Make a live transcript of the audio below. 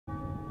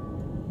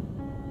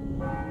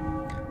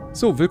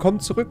So, willkommen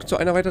zurück zu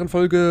einer weiteren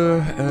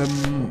Folge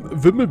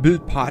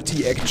Wimmelbild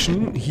Party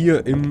Action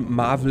hier im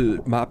Maple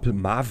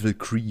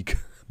Creek.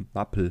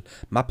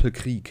 Maple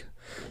Creek.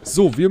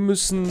 So, wir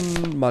müssen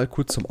mal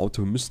kurz zum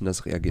Auto. Wir müssen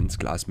das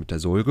Reagenzglas mit der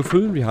Säure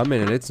füllen. Wir haben ja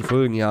in den letzten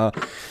Folgen ja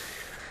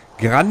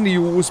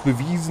grandios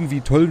bewiesen, wie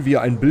toll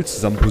wir ein Bild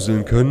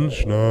zusammenpuzzeln können.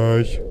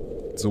 Schnarch.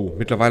 So,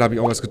 mittlerweile habe ich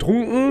auch was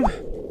getrunken.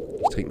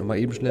 Ich trinke nochmal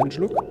eben schnell einen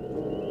Schluck.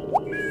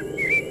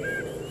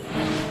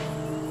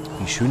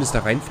 Wie schön es da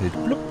reinfällt.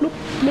 Blub, blub,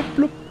 blub,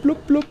 blub,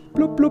 blub, blub,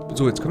 blub, blub.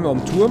 So, jetzt können wir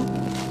am Turm.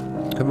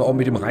 Können wir auch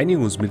mit dem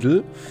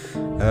Reinigungsmittel.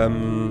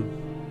 Können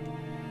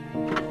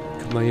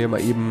wir hier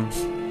mal eben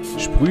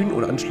sprühen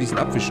und anschließend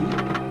abwischen.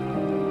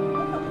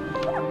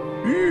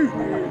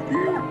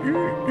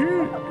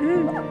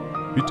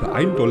 Bitte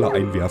 $1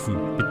 einwerfen.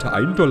 Bitte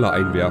 $1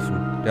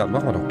 einwerfen. Ja,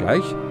 machen wir doch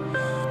gleich.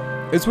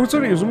 Es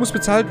funktioniert nicht, so muss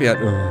bezahlt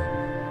werden.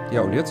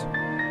 Ja, und jetzt?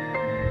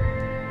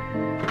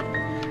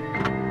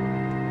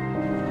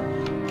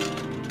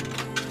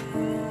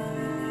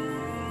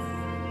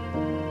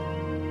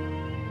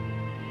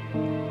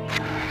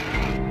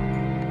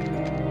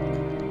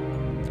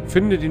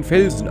 Finde den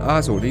Felsen.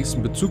 Ah, so,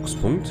 nächsten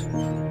Bezugspunkt.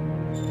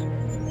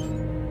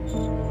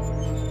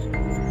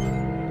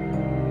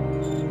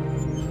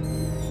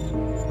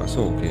 Ach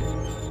so, okay.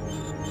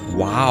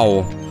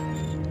 Wow.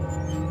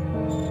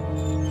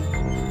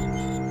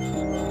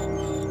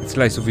 Jetzt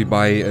gleich so wie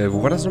bei,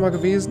 wo war das nochmal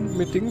gewesen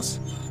mit Dings?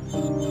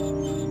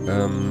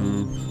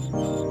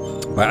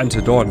 Bei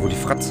Norden, wo die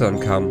Fratze dann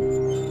kam.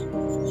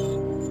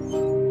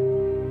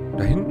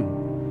 Da hinten.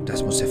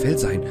 Das muss der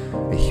Fels sein.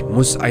 Ich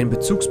muss einen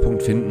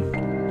Bezugspunkt finden.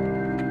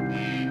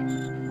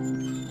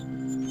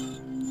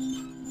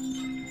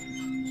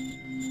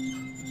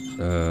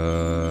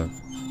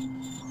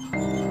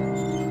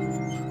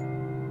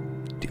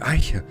 Die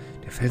Eiche.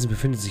 Der Felsen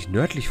befindet sich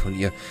nördlich von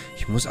ihr.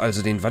 Ich muss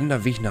also den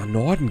Wanderweg nach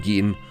Norden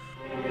gehen.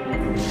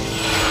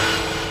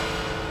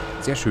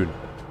 Sehr schön.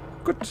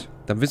 Gut.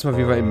 Dann wissen wir,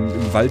 wie wir im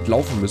Wald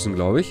laufen müssen,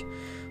 glaube ich.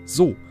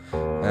 So.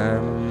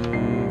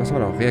 Was haben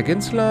wir noch?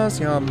 Reagenzglas.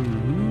 Ja,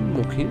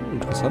 okay.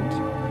 Interessant.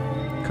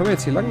 Können wir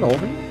jetzt hier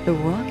langlaufen? Der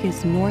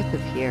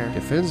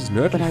Felsen ist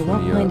nördlich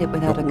von hier.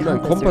 Doch ohne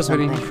einen Kompass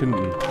werde ich nicht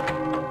finden.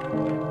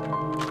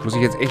 Muss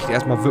ich jetzt echt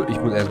erstmal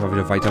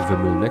wieder weiter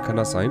wimmeln, ne? Kann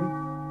das sein?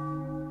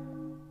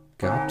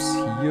 Gab's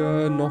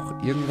hier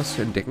noch irgendwas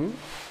zu entdecken?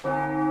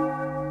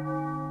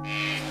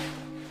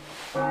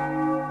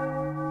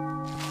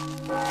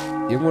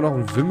 Irgendwo noch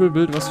ein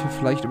Wimmelbild, was wir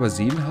vielleicht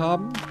übersehen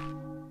haben?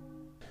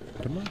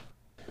 Warte mal.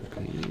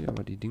 Okay,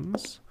 aber die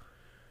Dings.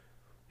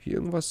 Hier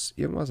irgendwas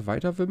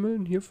weiter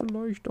wimmeln? Hier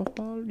vielleicht doch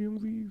mal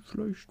irgendwie.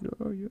 Vielleicht, ja,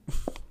 hier.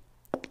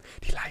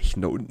 Die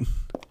Leichen da unten.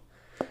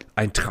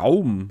 Ein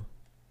Traum.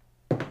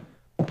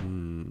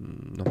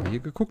 Nochmal hier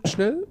geguckt,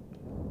 schnell.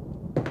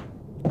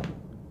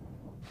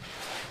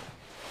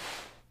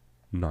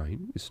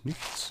 Nein, ist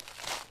nichts.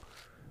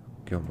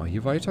 Gehen wir mal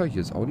hier weiter.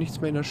 Hier ist auch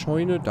nichts mehr in der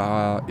Scheune.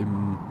 Da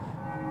im...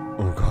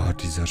 Oh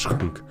Gott, dieser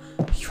Schrank.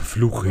 Ich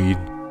verfluche ihn.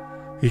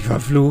 Ich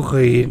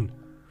verfluche ihn.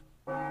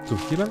 So,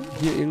 hier lang?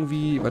 Hier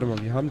irgendwie... Warte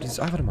mal, wir haben dieses...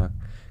 Ah, warte mal.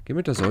 Gehen wir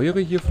mit der Säure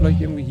hier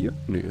vielleicht irgendwie hier?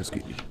 Nee, das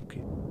geht nicht.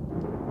 Okay.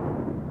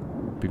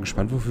 Bin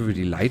gespannt, wofür wir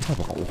die Leiter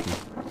brauchen.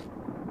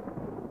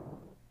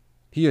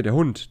 Hier, der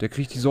Hund. Der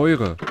kriegt die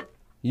Säure.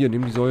 Hier,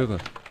 nimm die Säure.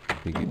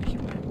 Nee, geht nicht.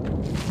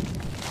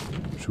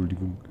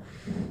 Entschuldigung.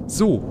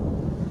 So.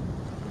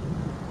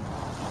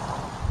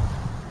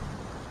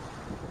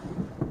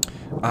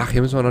 Ach,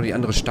 hier müssen wir noch die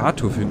andere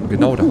Statue finden.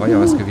 Genau, da war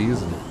ja was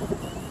gewesen.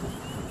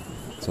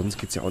 Sonst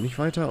geht's ja auch nicht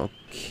weiter.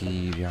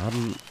 Okay, wir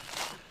haben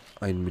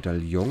ein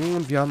Medaillon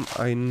und wir haben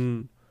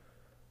ein...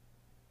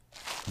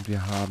 Und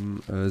wir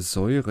haben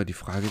Säure. Die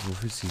Frage ist,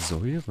 wofür ist die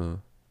Säure?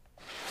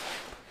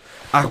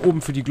 Ach,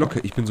 oben für die Glocke.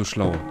 Ich bin so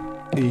schlau.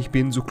 Ich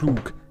bin so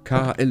klug.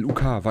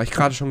 K-L-U-K. War ich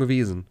gerade schon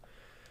gewesen.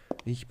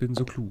 Ich bin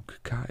so klug.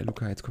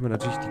 K-L-U-K. Jetzt können wir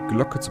natürlich die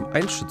Glocke zum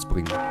Einschutz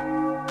bringen.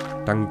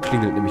 Dann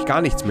klingelt nämlich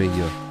gar nichts mehr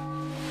hier.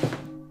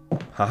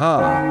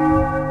 Haha.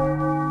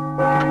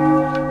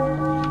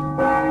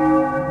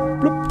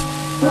 Blub.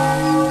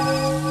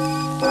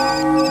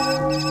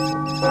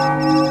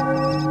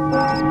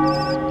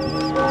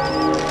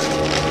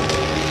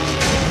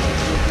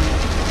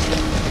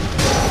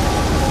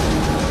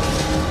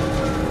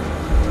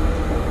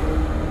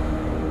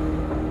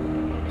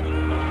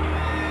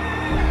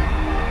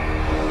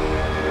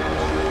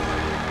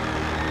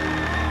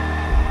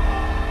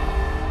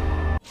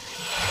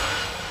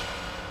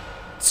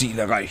 Ziel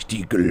erreicht,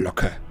 die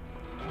Glocke.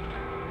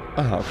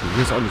 Aha, okay.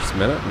 Hier ist auch nichts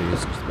mehr, ne? Nee, hier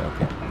ist nichts mehr,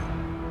 okay.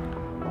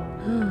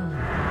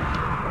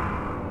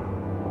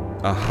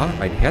 Aha,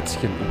 ein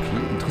Herzchen.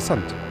 Okay,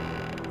 interessant.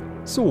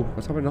 So,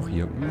 was haben wir noch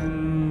hier?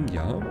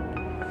 Ja.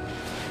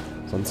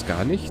 Sonst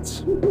gar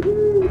nichts.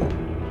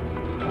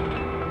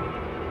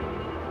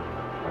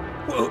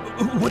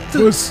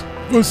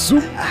 Was so?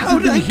 How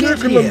did I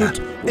get here?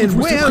 And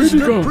where's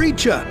the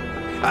preacher?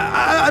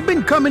 I've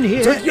been coming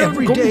here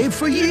every day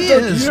for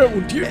years,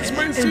 and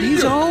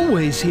he's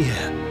always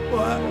here.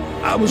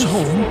 I was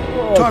home,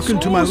 talking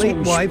to my late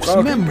wife's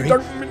memory,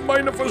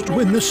 meine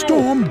verstorbene When the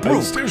storm Frau,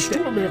 als broke. der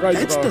Sturm That's the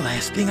hereinbrach.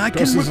 last thing I Das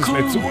can ist das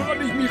Letzte, recall.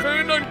 woran ich mich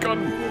erinnern kann.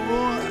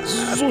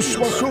 I So feel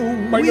schwach, so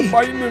meine weak.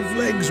 Beine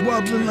Legs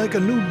wobbling like a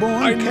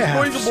newborn Ein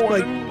calf.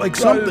 Neugeborenen Like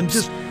something Kalbs.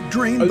 just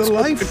drained Als the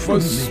ob life from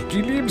etwas me.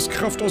 die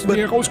Lebenskraft aus But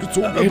mir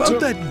herausgezogen about hätte.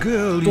 that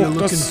girl you're Doch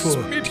looking das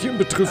for. Mädchen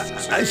betrifft.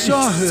 I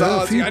saw Ich her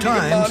sah a sie few einige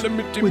times Male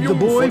mit dem with the Jungen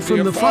boy von from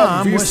der the Farm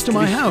farm west of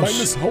my westlich house.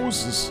 meines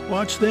Hauses.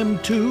 Watch them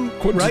two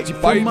Konnte right die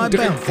from beiden my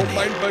direkt von balcony.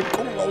 meinem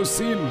Balkon aus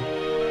sehen.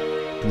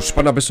 Du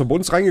Spanner, bist du bei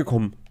uns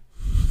reingekommen?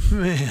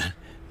 Man,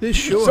 this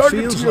Ich sure sage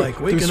feels dir, like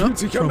das waking fühlt up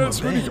sich an, from a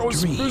als würde ich bad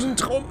aus einem dream. bösen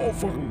Traum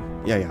aufwachen.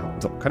 Ja, ja.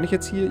 So, kann ich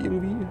jetzt hier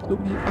irgendwie... Guck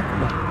mal.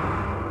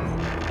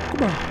 Guck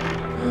mal.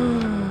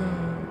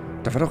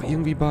 Da war doch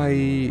irgendwie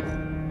bei...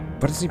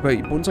 War das nicht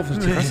bei uns auf der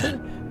Terrasse?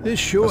 Man, this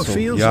sure Ach so.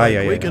 feels Ja, like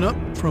ja, ja, waking ja. up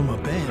from a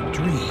bad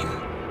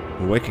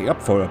dream. Waking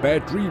up for a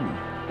bad dream.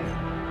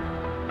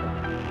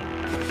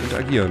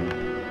 Interagieren.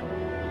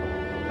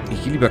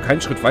 Ich gehe lieber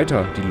keinen Schritt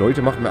weiter. Die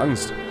Leute machen mir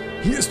Angst.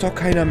 Hier ist doch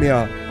keiner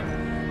mehr.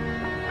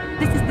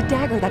 This is the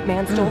dagger that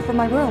man stole from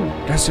my room.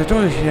 Das ist der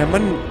Dolch, den der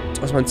Mann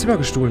aus meinem Zimmer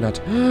gestohlen hat.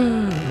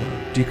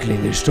 Die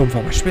Klinge ist stumpf,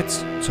 aber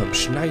spitz. Zum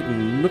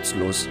Schneiden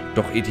nutzlos,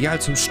 doch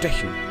ideal zum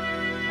Stechen.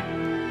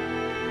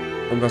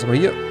 Und was haben wir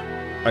hier?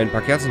 Ein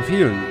paar Kerzen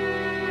fehlen.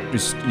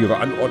 Ist Ihre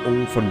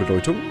Anordnung von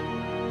Bedeutung?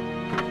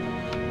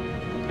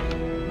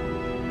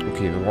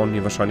 Okay, wir brauchen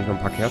hier wahrscheinlich noch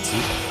ein paar Kerzen.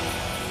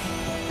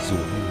 So.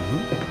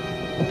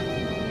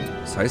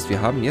 Das heißt,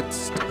 wir haben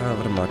jetzt...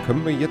 warte mal,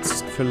 können wir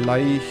jetzt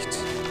vielleicht...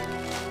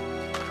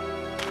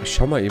 Ich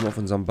schau mal eben auf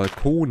unserem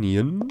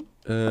Balkonien.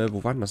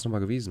 Wo war denn das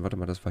nochmal gewesen? Warte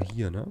mal, das war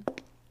hier, ne?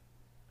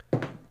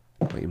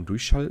 Mal eben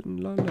durchschalten.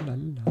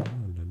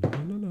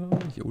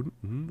 Hier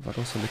unten war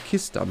doch so eine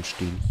Kiste am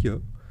Stehen. Hier.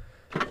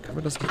 Kann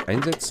man das nicht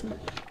einsetzen?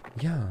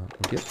 Ja,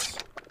 und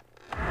jetzt?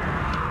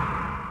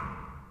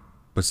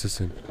 Was ist das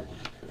denn?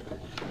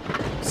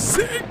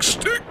 6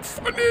 Stück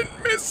von den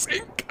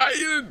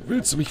Messingkeilen.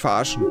 Willst du mich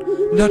verarschen?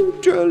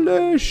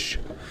 Natürlich!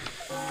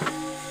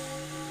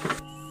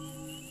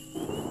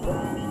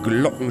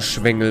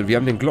 Glockenschwengel. Wir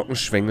haben den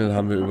Glockenschwengel,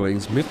 haben wir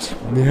übrigens mit.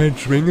 Nee, ein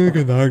Schwengel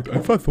gesagt.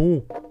 Einfach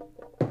so.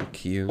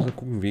 Okay, wir müssen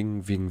gucken,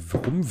 wegen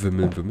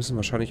Rumwimmeln. Wir müssen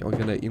wahrscheinlich auch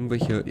wieder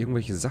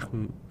irgendwelche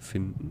Sachen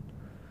finden.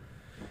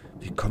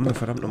 Wie kommen wir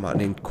verdammt nochmal an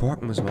den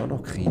Korken? Müssen wir auch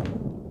noch kriegen.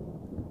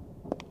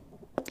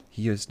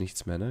 Hier ist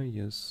nichts mehr, ne?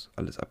 Hier ist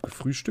alles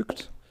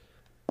abgefrühstückt.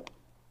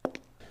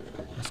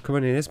 Was können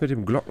wir denn jetzt mit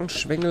dem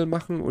Glockenschwengel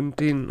machen und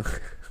den...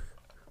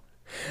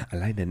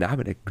 Allein der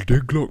Name, der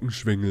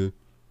Glockenschwengel.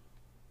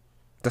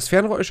 Das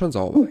Fernrohr ist schon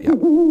sauber, ja.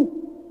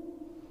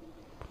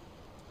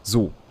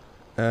 So.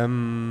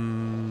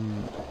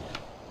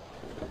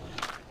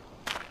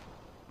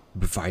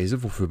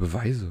 Beweise? Wofür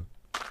Beweise?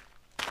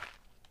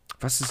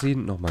 Was ist hier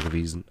hinten nochmal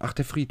gewesen? Ach,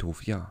 der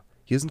Friedhof, ja.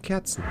 Hier sind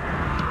Kerzen.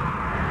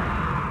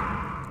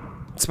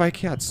 2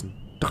 Kerzen.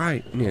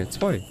 3. Ne,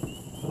 2.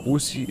 Wo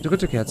ist die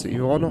dritte Kerze? Ich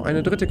brauche noch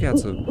eine dritte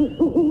Kerze.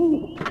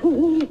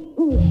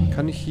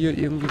 Kann ich hier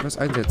irgendwie was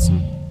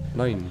einsetzen?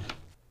 Nein.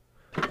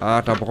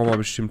 Ah, da brauchen wir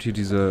bestimmt hier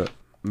diese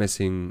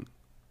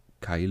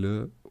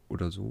Messingkeile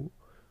oder so.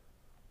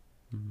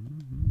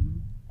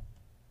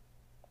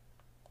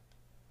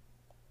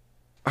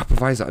 Ach,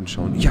 Beweise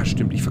anschauen. Ja,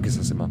 stimmt, ich vergesse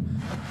das immer.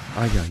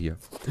 Ah, ja, hier.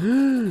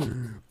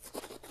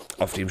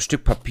 Auf dem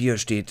Stück Papier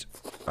steht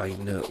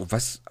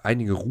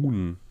einige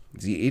Runen.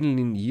 Sie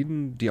ähneln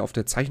jenen, die auf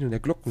der Zeichnung der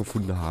Glocken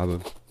gefunden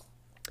habe.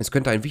 Es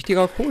könnte ein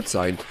wichtiger Code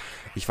sein.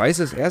 Ich weiß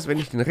es erst, wenn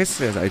ich den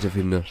Rest der Seite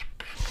finde.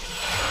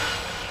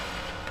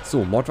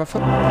 So, Mordwaffe.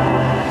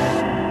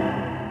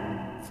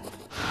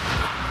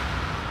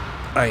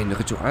 Ein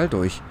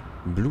Ritualdolch.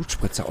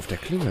 Blutspritzer auf der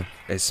Klinge.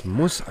 Es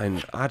muss eine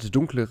Art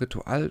dunkle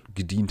Ritual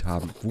gedient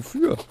haben.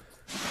 Wofür?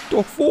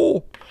 Doch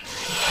wo?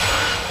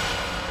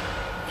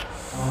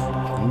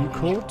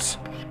 Runcode.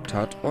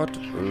 Tatort.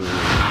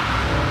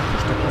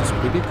 Versteck des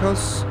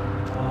Predigers.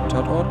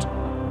 Tatort.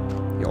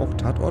 Hier auch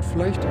Tatort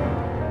vielleicht?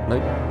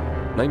 Nein.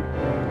 Nein.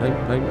 Nein,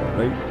 nein,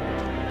 nein.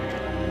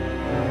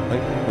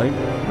 Nein, nein,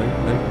 nein,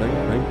 nein, nein,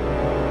 nein.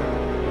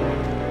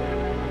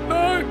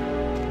 Nein!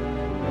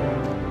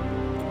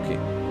 Okay.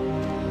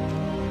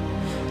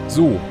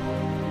 So.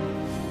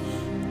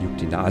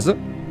 Juckt die Nase.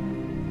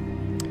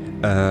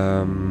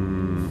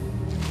 Haben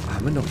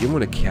wir noch irgendwo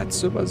eine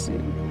Kerze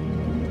übersehen?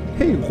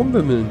 Hey,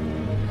 rumwimmeln.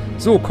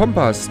 So,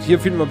 Kompass. Hier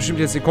finden wir bestimmt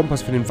jetzt den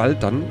Kompass für den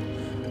Wald dann.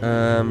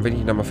 Wenn ich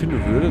ihn da mal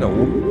finden würde, da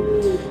oben.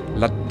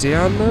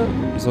 Laterne,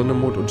 Sonne,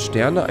 Mond und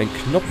Sterne. Ein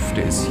Knopf,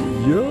 der ist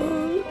hier.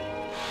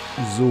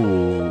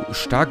 So,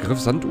 Starkgriff,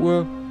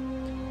 Sanduhr.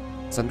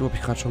 Sanduhr habe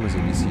ich gerade schon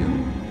gesehen, die ist hier.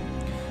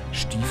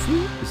 Stiefel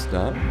ist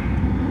da.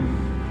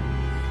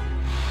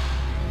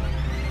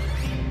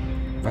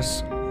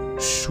 Was?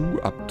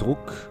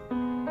 Schuhabdruck.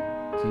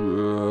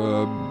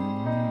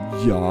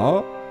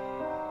 Ja.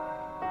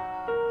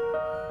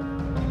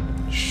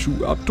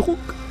 Schuhabdruck.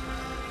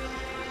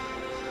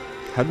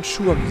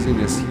 Handschuh habe ich gesehen,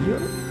 der ist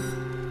hier.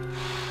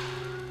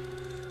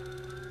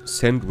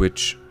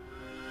 Sandwich.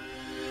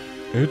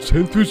 Er hat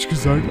Sandwich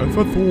gesagt,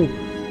 einfach so.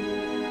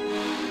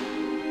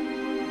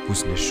 Wo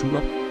ist denn der Schuh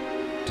ab?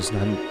 Das ist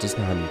eine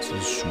Hand. Das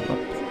ist Schuhabdruck.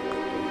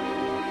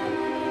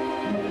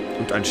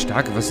 Und ein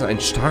Stark... Was ist ein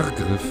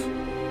Starrgriff?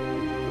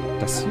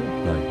 Das hier?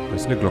 Nein,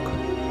 das ist eine Glocke.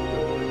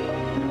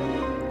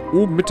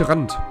 Oben Mitte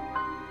Rand.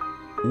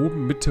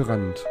 Oben Mitte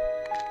Rand.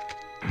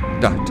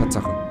 Da,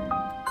 Tatsache.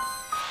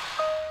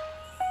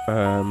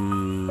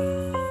 Ein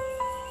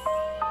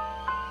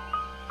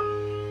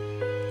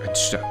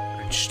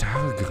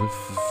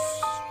Starrgriff.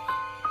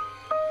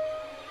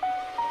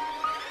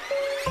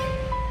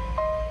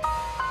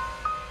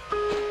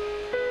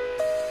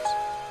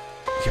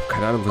 Ich habe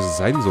keine Ahnung, was es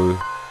sein soll.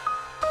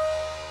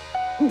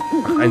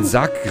 Ach, ein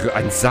Sarggriff.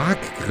 Ein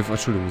Sarggriff.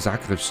 Entschuldigung,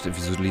 Sarggriff.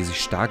 Wieso lese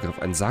ich Starrgriff?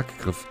 Ein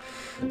Sarggriff.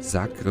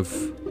 Sarggriff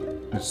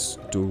ist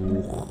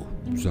doch...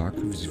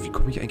 Sarggriff. Wie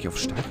komme ich eigentlich auf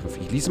Starrgriff?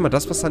 Ich lese mal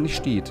das, was da nicht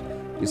steht.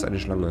 Hier ist eine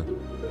Schlange.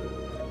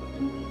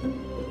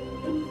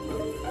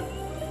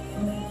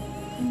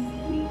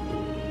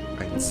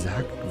 Ein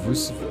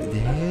Sarggriff.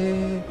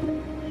 Hä?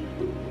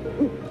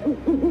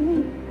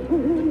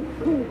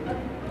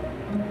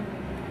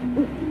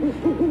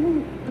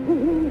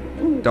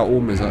 Da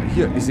oben ist er.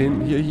 Hier, ich sehe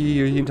ihn.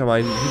 Hier, hinter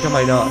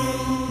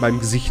meinem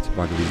Gesicht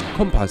war gewesen.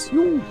 Kompass.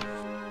 Juhu.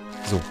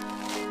 So.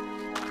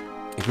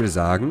 Ich würde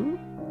sagen,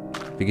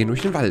 wir gehen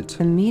durch den Wald.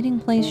 The meeting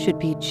place should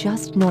be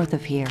just north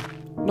of here.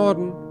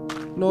 Norden.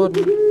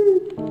 Norden.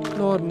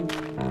 Norden.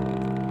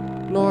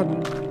 Norden.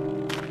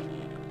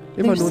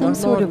 Immer There's nur some nach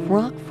sort of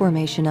Norden. rock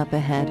formation up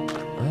ahead.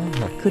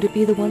 Aha. Could it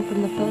be the one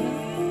from the photo?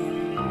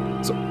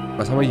 So,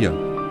 was haben wir hier?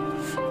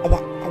 Aua,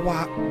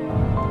 aua.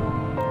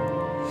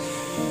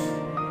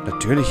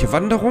 Natürliche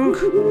Wanderung?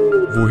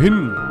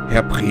 Wohin,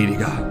 Herr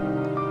Prediger?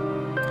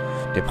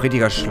 Der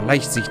Prediger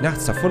schleicht sich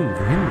nachts davon.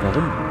 Wohin?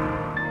 Warum?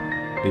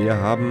 Wir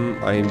haben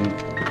ein...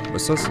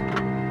 Was ist das?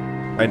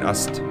 Ein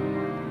Ast.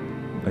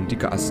 Ein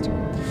dicker Ast.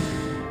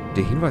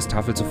 Der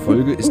Hinweistafel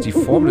zufolge ist die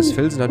Form des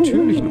Felsen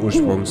natürlichen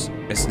Ursprungs.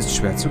 Es ist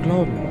schwer zu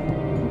glauben.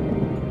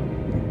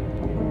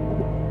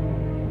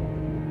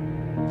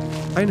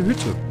 Eine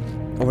Hütte.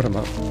 Oh, warte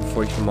mal.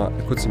 Bevor ich mal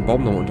kurz den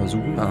Baum noch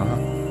untersuchen. Aha.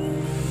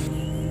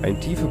 Eine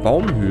tiefe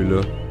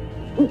Baumhöhle.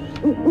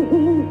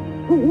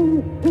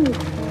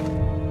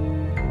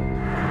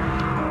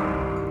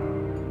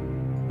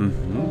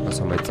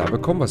 Was haben wir jetzt da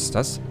bekommen? Was ist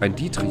das? Ein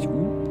Dietrich.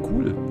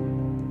 Cool.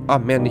 Ah,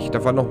 mehr nicht.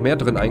 Da war noch mehr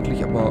drin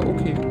eigentlich, aber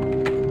okay.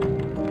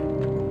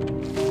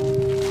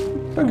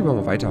 Dann gehen wir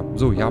mal weiter.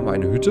 So, hier haben wir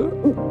eine Hütte.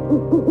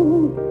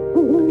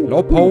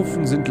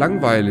 Laubhaufen sind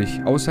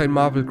langweilig, außer in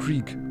Maple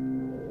Creek.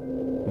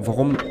 Und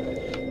warum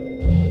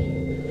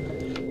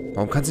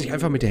kannst du nicht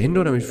einfach mit der Hände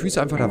oder mit den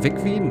Füßen einfach da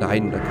wegwehen?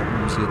 Nein,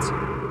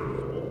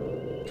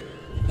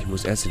 ich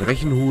muss erst den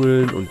Rechen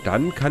holen und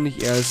dann kann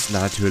ich erst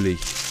natürlich...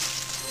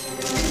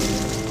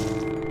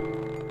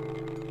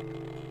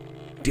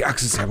 Die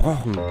Axt ist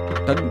zerbrochen.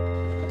 Dann...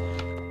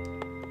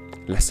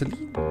 Lass sie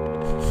liegen.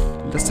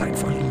 Lass sie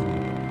einfach liegen.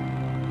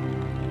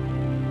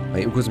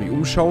 Mal eben kurz mich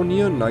umschauen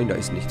hier. Nein, da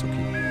ist nichts.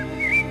 Okay.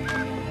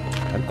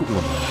 Dann gucken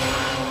wir mal.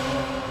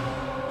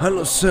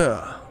 Hallo,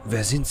 Sir.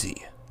 Wer sind Sie?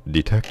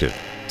 Detective.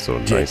 So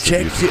nice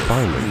of you to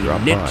finally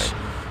drop by.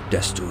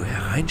 Dass du Can I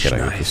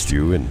hereinschneist. interest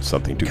you in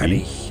something to Kann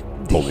eat? ich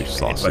Polish dich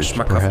mit etwas sausage,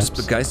 Schmackhaftes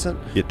perhaps? begeistern?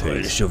 It tastes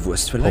Polnische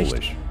Wurst vielleicht?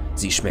 Polish.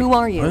 Sie schmeckt Who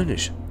are you?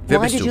 polnisch. Wer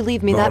Why bist did du? you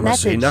leave me that Warum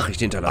hast du die message?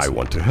 Nachricht I hinterlassen?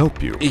 want to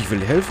help you, Ich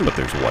will helfen. but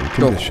there's one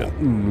condition.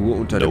 Doch nur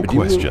unter der No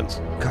Bedingung,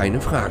 questions. keine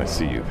I Fragen.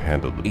 see you've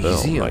handled the Ich bell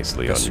sehe,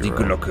 nicely dass du on die your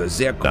own. Glocke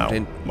sehr Now,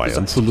 kompetent my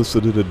beseitigst.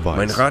 unsolicited advice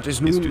Mein Rat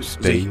ist nun, to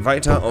stay sich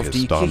weiter auf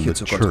die focused on Kirche the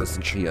zu church.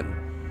 konzentrieren.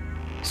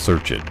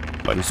 Search it,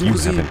 but you Suche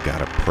sie, haven't got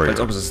a prayer. als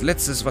ob es das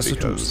Letzte ist, was du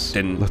Because, tust.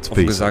 Denn, let's offen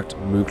face gesagt,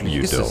 möglich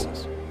you ist es.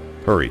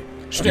 don't. Hurry.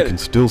 Schnell. You can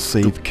still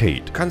save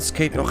Kate. Du kannst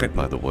Kate noch And retten.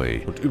 by the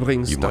way, Und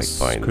übrigens, you might das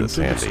find könnte this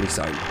handy. nützlich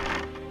sein.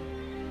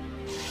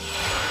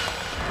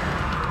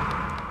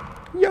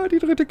 Ja, die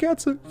dritte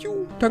Kerze.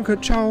 Juhu, danke,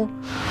 ciao.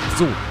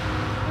 So.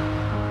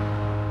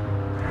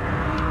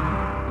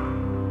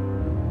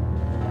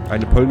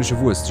 Eine polnische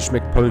Wurst, die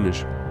schmeckt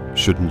polnisch.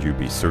 Shouldn't you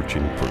be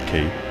searching for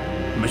Kate?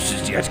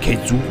 Müsstest du jetzt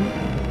Kate suchen?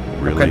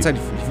 Really? Keine Zeit,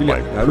 ich will ja...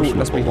 My Hallo, personal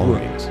lass mich in Ruhe.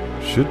 belongings.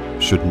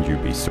 Shouldn't you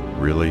be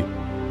really?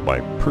 My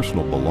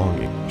personal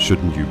belonging.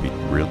 Shouldn't you be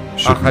real?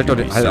 Ach, halt doch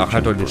den, searching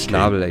halt doch den for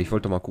Schnabel, ey. Ich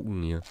wollte doch mal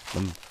gucken hier.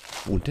 Mann,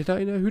 wohnt der da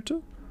in der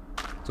Hütte?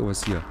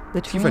 Sowas hier.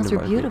 The Tiefer in trails dem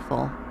are Wald.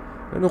 beautiful.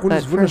 Eine Runde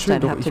But ist wunderschön, first I'd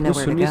doch have ich to know muss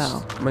where für to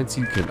mich mein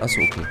Ziel kennen.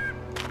 Achso, okay.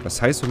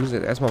 Das heißt, wir müssen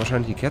jetzt erstmal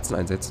wahrscheinlich die Kerzen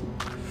einsetzen.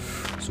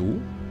 So.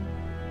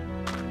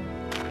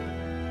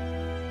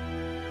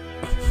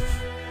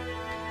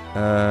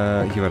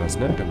 Hier war das,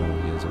 ne? Genau,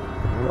 hier so.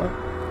 Gucken wir mal.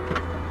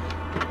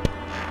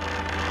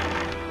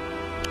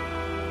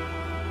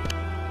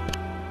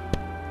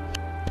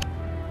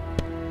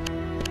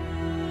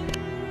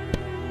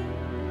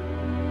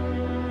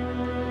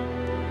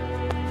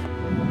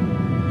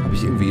 Habe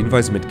ich irgendwie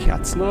Hinweise mit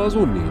Kerzen oder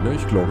so? Nee, ne?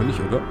 Ich glaube nicht,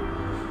 oder?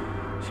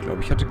 Ich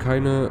glaube, ich hatte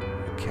keine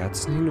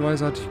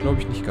Kerzenhinweise, hatte ich glaube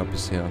ich nicht gehabt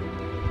bisher.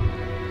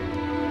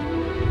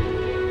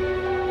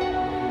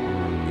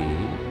 Nee.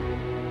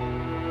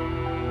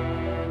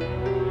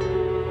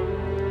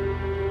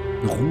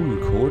 Ein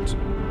Runencode?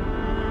 Nee.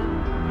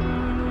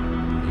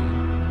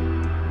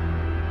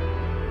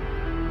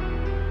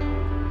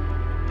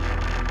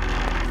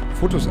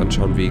 Fotos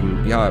anschauen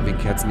wegen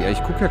Kerzen. Ja,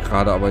 ich gucke ja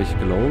gerade, aber ich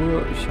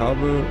glaube, ich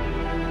habe...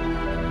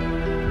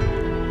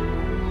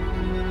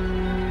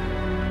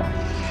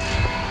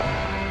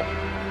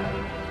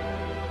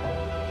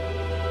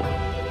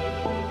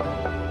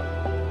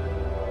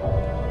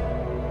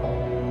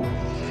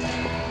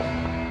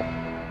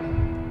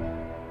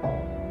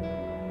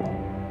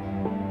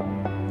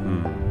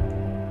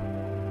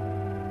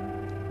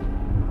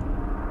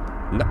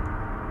 Na.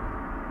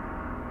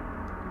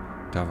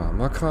 Da waren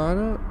wir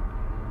gerade.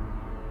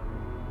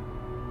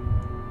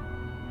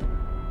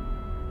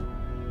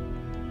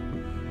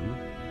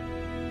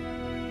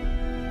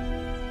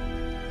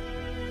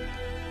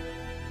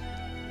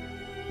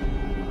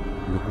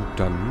 Na gut,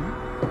 dann.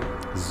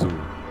 So.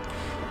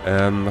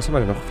 Was haben wir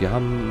denn noch? Wir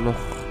haben noch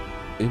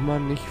immer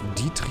nicht...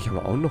 Dietrich haben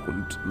wir auch noch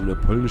und eine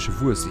polnische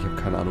Wurst. Ich habe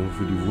keine Ahnung,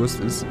 wofür die Wurst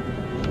ist.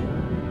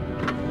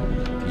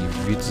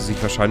 Die wird sie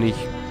sich wahrscheinlich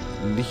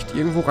nicht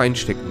irgendwo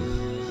reinstecken.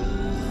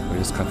 Habe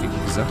ich das gerade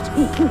wirklich gesagt?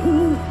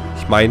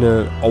 Ich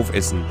meine,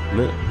 aufessen,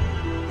 ne?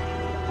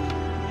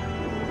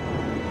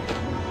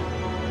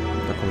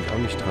 Da komme ich auch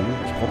nicht dran.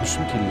 Ich brauche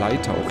bestimmt die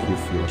Leiter auch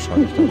hierfür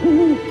wahrscheinlich.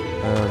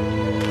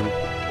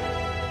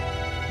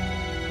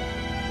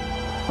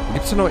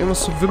 Gibt es denn noch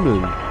irgendwas zu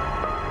wimmeln?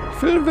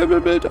 Ich will ein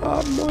Wimmelbild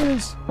haben,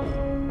 Neues.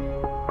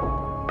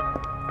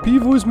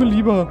 Pivo ist mir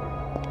lieber.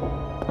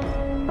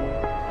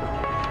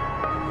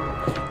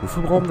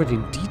 Wofür brauchen wir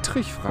den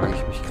Dietrich, frage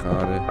ich mich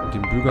gerade.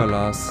 Den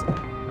Bürgerlars.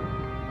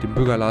 Den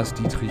Bürgerlars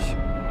Dietrich.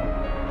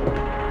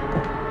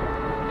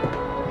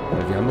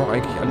 Ja, wir haben doch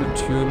eigentlich alle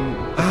Türen...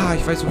 Ah,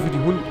 ich weiß, wofür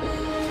die Hund...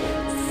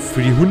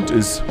 Für die Hund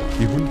ist.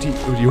 Die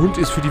Hund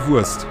ist für die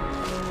Wurst.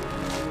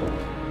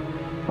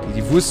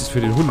 Die Wurst ist für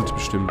den Hund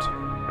bestimmt.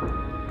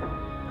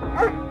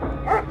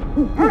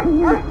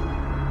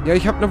 Ja,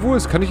 ich habe eine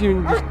Wurst. Kann ich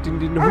den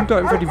Hund da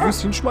einfach die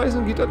Wurst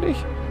hinschmeißen? Geht das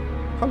nicht?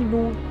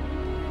 Hallo?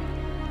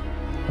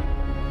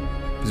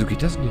 Wieso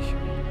geht das nicht?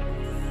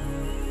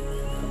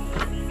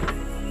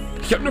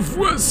 Ich habe eine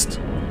Wurst!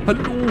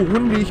 Hallo,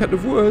 Hunde, ich habe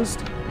eine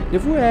Wurst!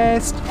 Eine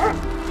Wurst!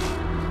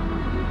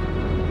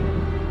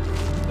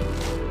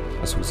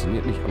 Das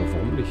funktioniert nicht, aber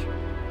warum nicht?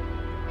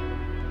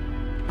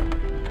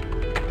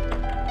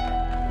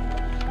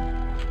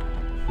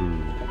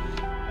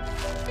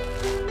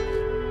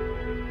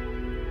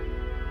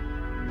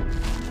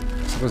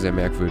 Das ist aber sehr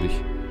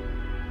merkwürdig.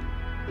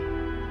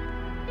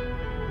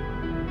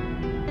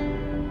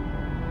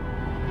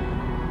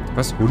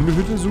 Was?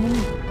 Hundehütte suchen?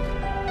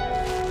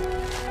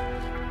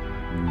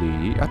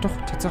 Nee. Ah doch,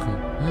 Tatsache.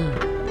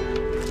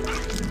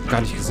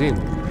 Gar nicht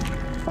gesehen.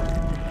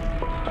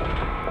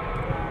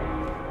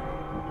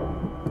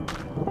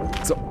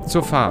 So,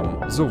 zur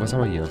Farm. So, was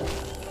haben wir hier?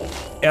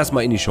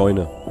 Erstmal in die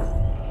Scheune.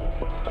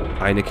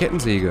 Eine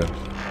Kettensäge.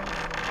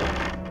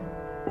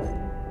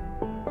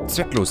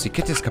 Zwecklos, die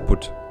Kette ist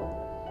kaputt.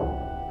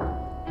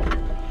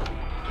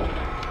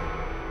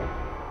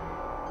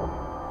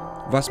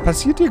 Was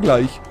passiert hier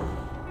gleich?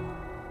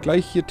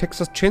 Gleich hier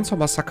Texas Chainsaw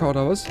Massacre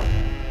oder was?